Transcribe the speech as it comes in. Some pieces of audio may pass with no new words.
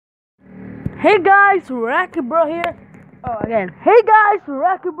Hey guys, Rocky Bro here. Hey guys,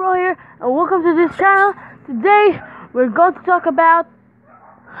 Rocky Bro here, and welcome to this channel. Today we're going to talk about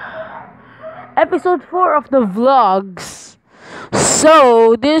episode 4 of the vlogs.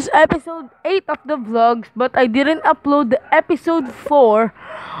 So this is episode 8 of the vlogs, but I didn't upload the episode 4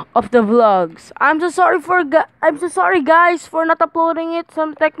 of the vlogs. I'm so sorry guys for not uploading it.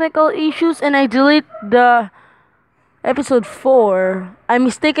 Some technical issues, and I delete the episode 4. I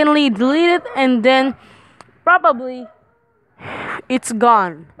mistakenly deleted, and then probably it's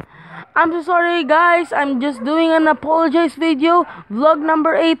gone. I'm so sorry guys. I'm just doing an apologize video, vlog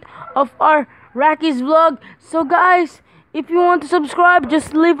number 8 of our Rocky's vlog. So guys, if you want to subscribe,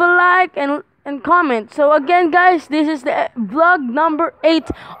 just leave a like and comment. So again guys, this is the vlog number 8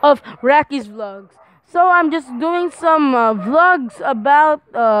 of Rocky's vlogs. So I'm just doing some vlogs about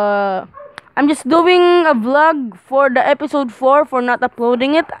I'm just doing a vlog for the episode 4 for not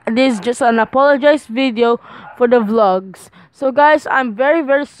uploading it. This is just an apologize video for the vlogs. So guys, I'm very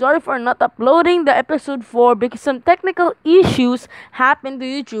sorry for not uploading the episode 4 because some technical issues happened to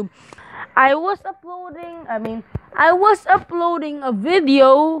YouTube. I was uploading a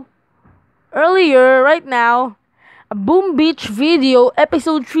video earlier right now, a Boom Beach video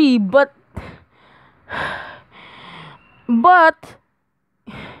episode 3, but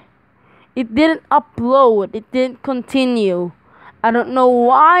it didn't upload. It didn't continue. I don't know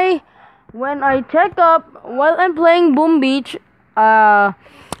why. When I check up while I'm playing Boom Beach,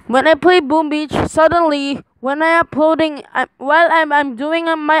 when I play Boom Beach, suddenly when I'm doing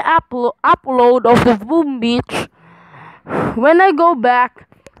my upload of the Boom Beach, when I go back,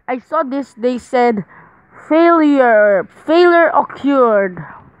 I saw this. They said failure occurred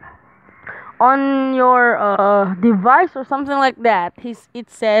on your device or something like that. It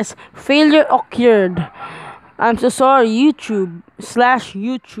says failure occurred. I'm so sorry, YouTube.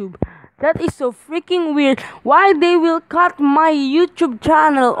 That is so freaking weird. Why they will cut my YouTube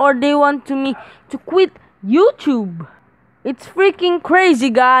channel, or they want me to quit YouTube? It's freaking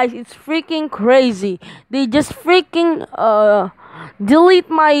crazy, guys. It's freaking crazy. They just freaking delete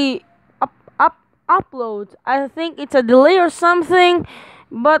my uploads. I think it's a delay or something,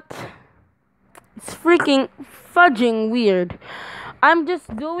 but it's freaking fudging weird. I'm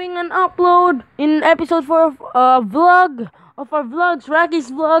just doing an upload in episode 4 of our vlogs,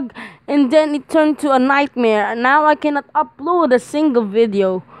 Rocky's vlog, and then it turned to a nightmare. Now I cannot upload a single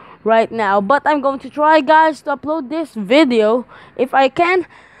video right now, but I'm going to try, guys, to upload this video. If I can,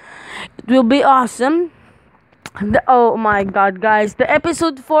 it will be awesome. Oh my god, guys, the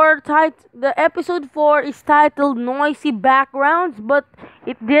episode 4 is titled Noisy Backgrounds, but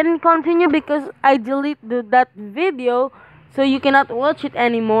it didn't continue because I deleted that video, so you cannot watch it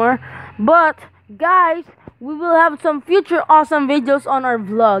anymore. But guys, we will have some future awesome videos on our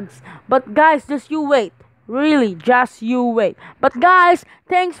vlogs. But guys, just you wait. Really, just you wait. But guys,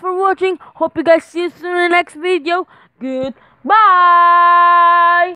 thanks for watching. Hope you guys see you soon in the next video. Goodbye.